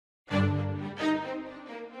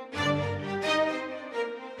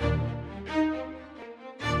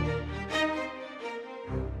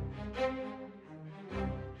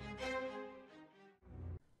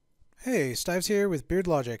Hey, Stives here with Beard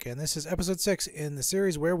Logic, and this is episode 6 in the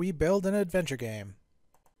series where we build an adventure game.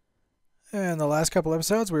 In the last couple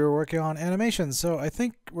episodes we were working on animations, so I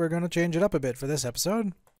think we're going to change it up a bit for this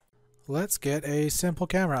episode. Let's get a simple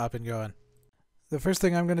camera up and going. The first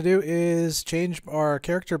thing I'm going to do is change our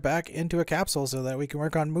character back into a capsule so that we can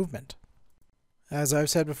work on movement. As I've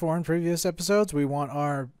said before in previous episodes, we want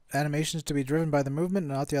our animations to be driven by the movement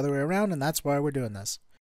and not the other way around, and that's why we're doing this.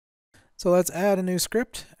 So let's add a new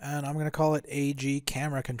script, and I'm going to call it AG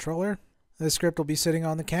Camera Controller. This script will be sitting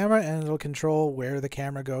on the camera, and it'll control where the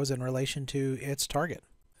camera goes in relation to its target.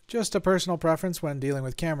 Just a personal preference when dealing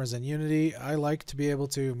with cameras in Unity, I like to be able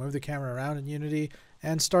to move the camera around in Unity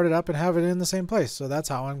and start it up and have it in the same place, so that's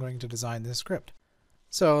how I'm going to design this script.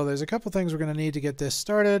 So there's a couple things we're going to need to get this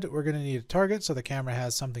started. We're going to need a target so the camera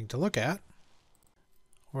has something to look at.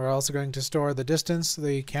 We're also going to store the distance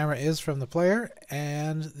the camera is from the player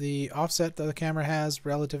and the offset that the camera has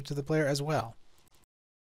relative to the player as well.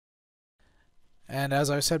 And as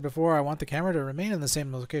I've said before, I want the camera to remain in the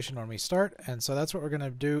same location when we start, and so that's what we're going to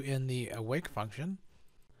do in the awake function.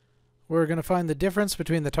 We're going to find the difference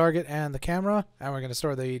between the target and the camera, and we're going to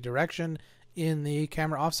store the direction in the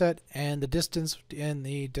camera offset and the distance in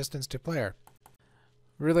the distance to player.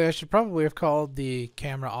 Really, I should probably have called the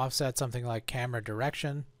camera offset something like camera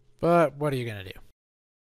direction, but what are you going to do?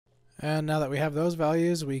 And now that we have those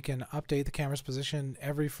values, we can update the camera's position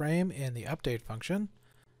every frame in the update function.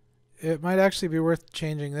 It might actually be worth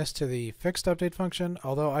changing this to the fixed update function,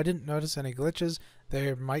 although I didn't notice any glitches.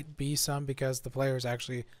 There might be some because the player is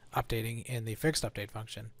actually updating in the fixed update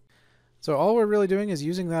function. So all we're really doing is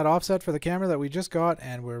using that offset for the camera that we just got,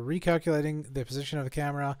 and we're recalculating the position of the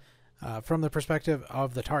camera from the perspective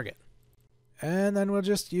of the target. And then we'll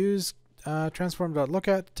just use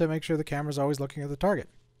transform.lookAt to make sure the camera is always looking at the target.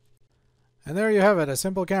 And there you have it, a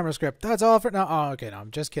simple camera script. That's all for now. Oh, okay, no, I'm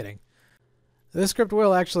just kidding. This script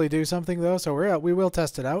will actually do something though, so we will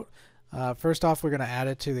test it out. First off, we're going to add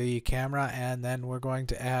it to the camera, and then we're going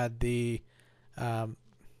to add the well,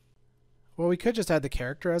 we could just add the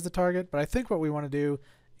character as the target, but I think what we want to do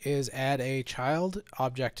is add a child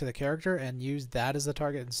object to the character and use that as the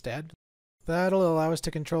target instead. That'll allow us to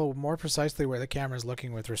control more precisely where the camera is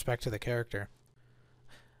looking with respect to the character.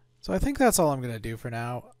 So I think that's all I'm going to do for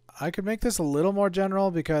now. I could make this a little more general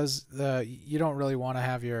because you don't really want to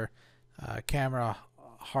have your camera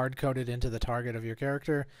hard-coded into the target of your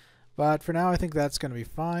character, but for now I think that's going to be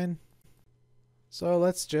fine. So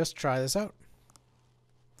let's just try this out.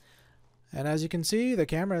 And as you can see, the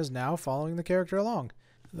camera is now following the character along.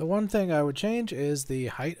 The one thing I would change is the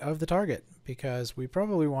height of the target, because we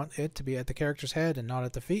probably want it to be at the character's head and not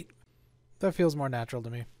at the feet. That feels more natural to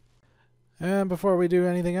me. And before we do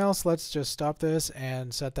anything else, let's just stop this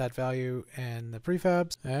and set that value in the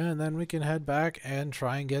prefabs, and then we can head back and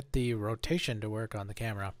try and get the rotation to work on the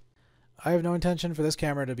camera. I have no intention for this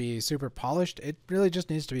camera to be super polished. It really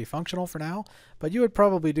just needs to be functional for now, but you would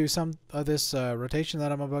probably do some of this rotation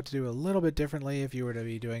that I'm about to do a little bit differently if you were to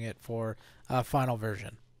be doing it for a final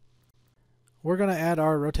version. We're going to add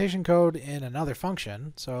our rotation code in another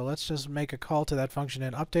function, so let's just make a call to that function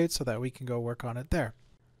in update so that we can go work on it there.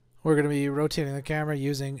 We're going to be rotating the camera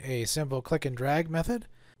using a simple click and drag method,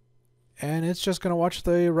 and it's just going to watch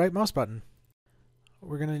the right mouse button.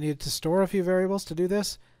 We're going to need to store a few variables to do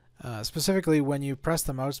this. Specifically, when you press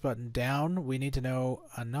the mouse button down, we need to know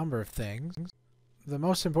a number of things. The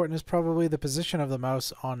most important is probably the position of the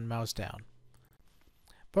mouse on mouse down.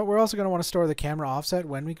 But we're also going to want to store the camera offset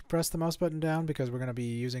when we press the mouse button down, because we're going to be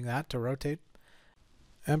using that to rotate.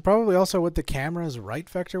 And probably also what the camera's right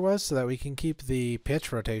vector was, so that we can keep the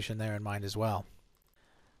pitch rotation there in mind as well.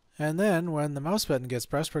 And then when the mouse button gets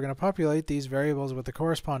pressed, we're going to populate these variables with the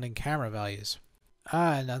corresponding camera values.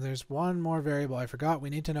 Now there's one more variable I forgot.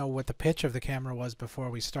 We need to know what the pitch of the camera was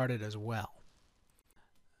before we started as well.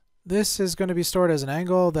 This is going to be stored as an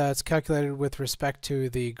angle that's calculated with respect to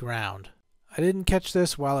the ground. I didn't catch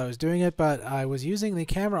this while I was doing it, but I was using the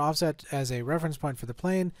camera offset as a reference point for the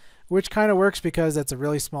plane, which kind of works because it's a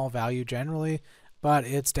really small value generally, but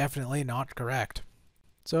it's definitely not correct.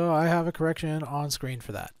 So I have a correction on screen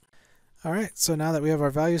for that. Alright, so now that we have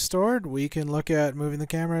our values stored, we can look at moving the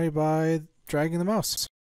camera by dragging the mouse.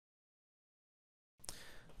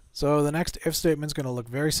 So the next if statement is going to look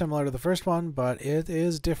very similar to the first one, but it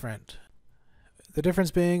is different. The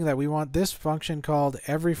difference being that we want this function called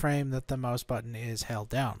every frame that the mouse button is held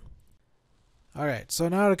down. Alright, so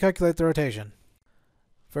now to calculate the rotation.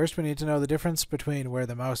 First we need to know the difference between where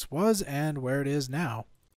the mouse was and where it is now.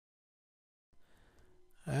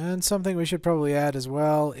 And something we should probably add as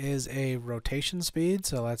well is a rotation speed,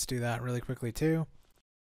 so let's do that really quickly too.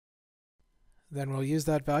 Then we'll use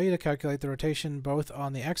that value to calculate the rotation both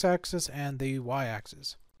on the x-axis and the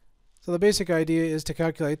y-axis. So the basic idea is to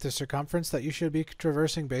calculate the circumference that you should be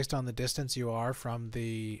traversing based on the distance you are from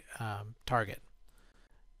the target.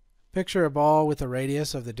 Picture a ball with a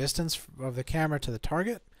radius of the distance of the camera to the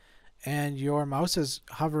target, and your mouse is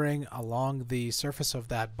hovering along the surface of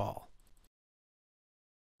that ball.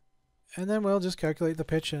 And then we'll just calculate the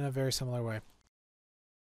pitch in a very similar way.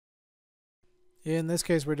 In this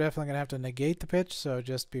case, we're definitely going to have to negate the pitch, so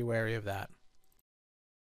just be wary of that.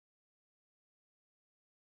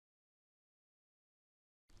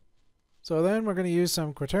 So then we're going to use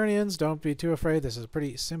some quaternions. Don't be too afraid. This is a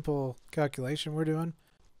pretty simple calculation we're doing.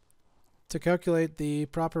 To calculate the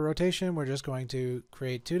proper rotation, we're just going to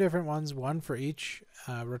create two different ones, one for each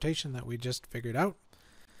rotation that we just figured out,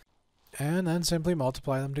 and then simply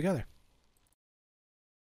multiply them together.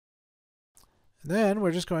 Then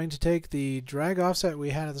we're just going to take the drag offset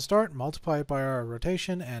we had at the start, multiply it by our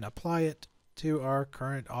rotation, and apply it to our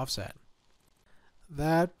current offset.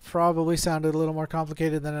 That probably sounded a little more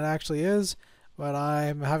complicated than it actually is, but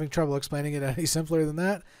I'm having trouble explaining it any simpler than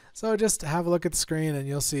that. So just have a look at the screen and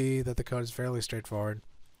you'll see that the code is fairly straightforward.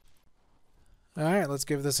 Alright, let's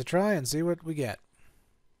give this a try and see what we get.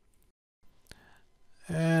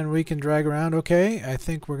 And we can drag around okay. I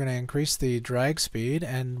think we're going to increase the drag speed,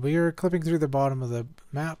 and we are clipping through the bottom of the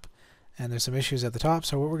map and there's some issues at the top,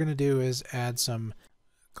 so what we're going to do is add some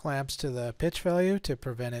clamps to the pitch value to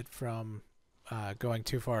prevent it from going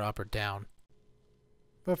too far up or down.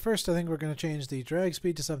 But first I think we're going to change the drag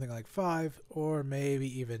speed to something like 5 or maybe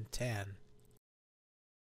even 10.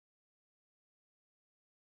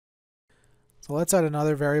 So let's add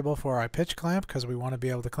another variable for our pitch clamp because we want to be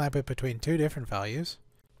able to clamp it between two different values.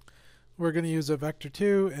 We're going to use a vector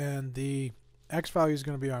 2, and the x value is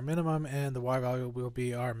going to be our minimum and the y value will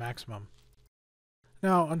be our maximum.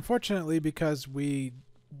 Now unfortunately, because we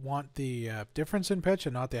want the difference in pitch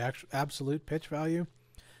and not the absolute pitch value,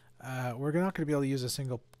 we're not going to be able to use a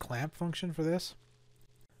single clamp function for this.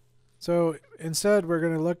 So instead we're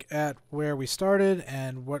going to look at where we started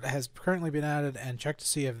and what has currently been added and check to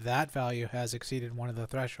see if that value has exceeded one of the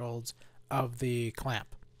thresholds of the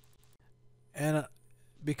clamp. And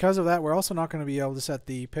because of that, we're also not going to be able to set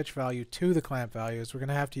the pitch value to the clamp values. We're going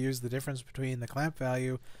to have to use the difference between the clamp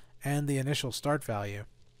value and the initial start value.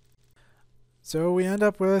 So we end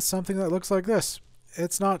up with something that looks like this.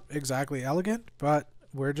 It's not exactly elegant, but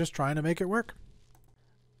we're just trying to make it work.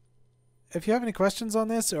 If you have any questions on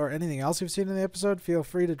this or anything else you've seen in the episode, feel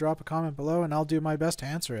free to drop a comment below and I'll do my best to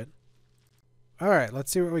answer it. Alright,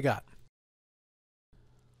 let's see what we got.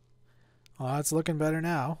 Well, it's looking better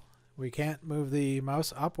now. We can't move the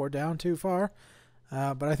mouse up or down too far,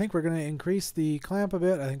 but I think we're going to increase the clamp a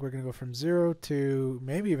bit. I think we're going to go from 0 to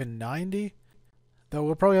maybe even 90. Though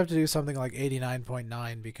we'll probably have to do something like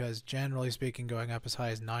 89.9 because generally speaking going up as high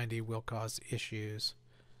as 90 will cause issues.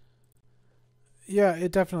 Yeah,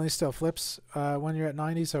 it definitely still flips when you're at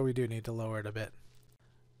 90, so we do need to lower it a bit.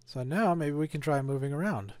 So now maybe we can try moving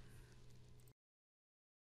around.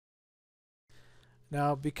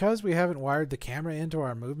 Now because we haven't wired the camera into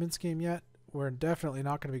our movement scheme yet, we're definitely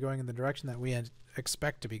not going to be going in the direction that we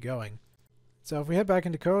expect to be going. So if we head back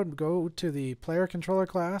into code, go to the player controller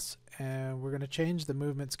class, and we're going to change the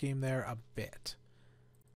movement scheme there a bit.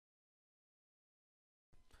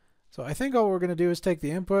 So I think all we're going to do is take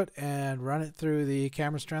the input and run it through the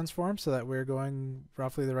camera's transform so that we're going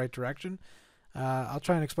roughly the right direction. I'll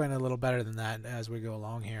try and explain it a little better than that as we go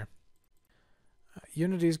along here.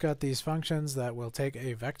 Unity's got these functions that will take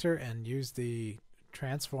a vector and use the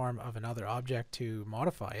transform of another object to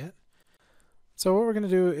modify it. So what we're going to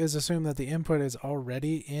do is assume that the input is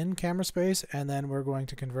already in camera space, and then we're going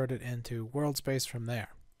to convert it into world space from there.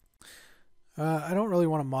 I don't really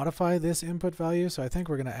want to modify this input value, so I think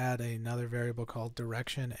we're going to add another variable called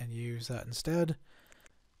direction and use that instead.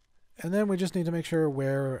 And then we just need to make sure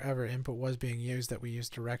wherever input was being used that we use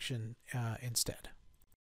direction instead.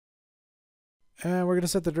 And we're going to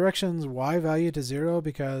set the direction's y value to 0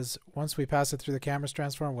 because once we pass it through the camera's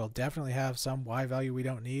transform, we'll definitely have some y value we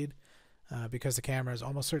don't need because the camera is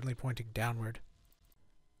almost certainly pointing downward.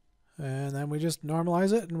 And then we just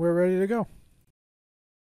normalize it and we're ready to go.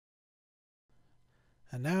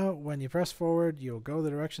 And now when you press forward, you'll go the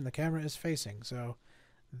direction the camera is facing. So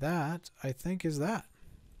that, I think, is that.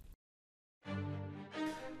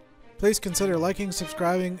 Please consider liking,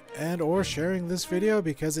 subscribing, and or sharing this video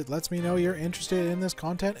because it lets me know you're interested in this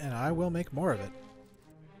content and I will make more of it.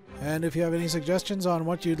 And if you have any suggestions on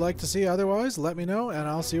what you'd like to see otherwise, let me know and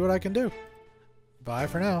I'll see what I can do. Bye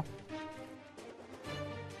for now.